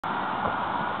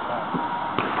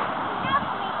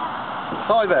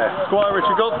Hi there, Squire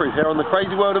Richard Godfrey here on the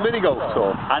Crazy World of Minigolf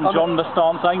Tour. And John the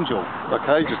Stance Angel.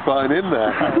 Okay, just playing in there.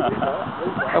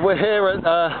 And we're here at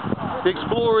the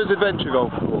Explorers Adventure Golf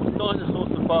Course, Dinosaur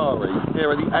Safari, here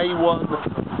at the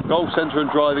A1 Golf Centre and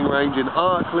Driving Range in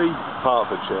Arkley,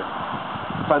 Hertfordshire.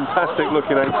 Fantastic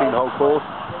looking 18-hole course.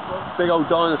 Big old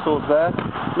dinosaurs there.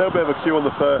 A little bit of a queue on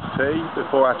the first tee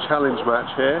before our challenge match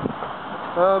here.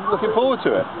 Looking forward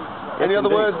to it. Any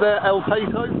other words there, El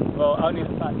Pato? Well, only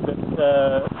the fact that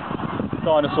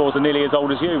dinosaurs are nearly as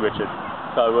old as you, Richard.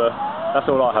 So that's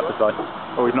all I have to say.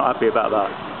 Oh, he's not happy about that.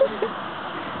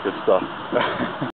 Good stuff.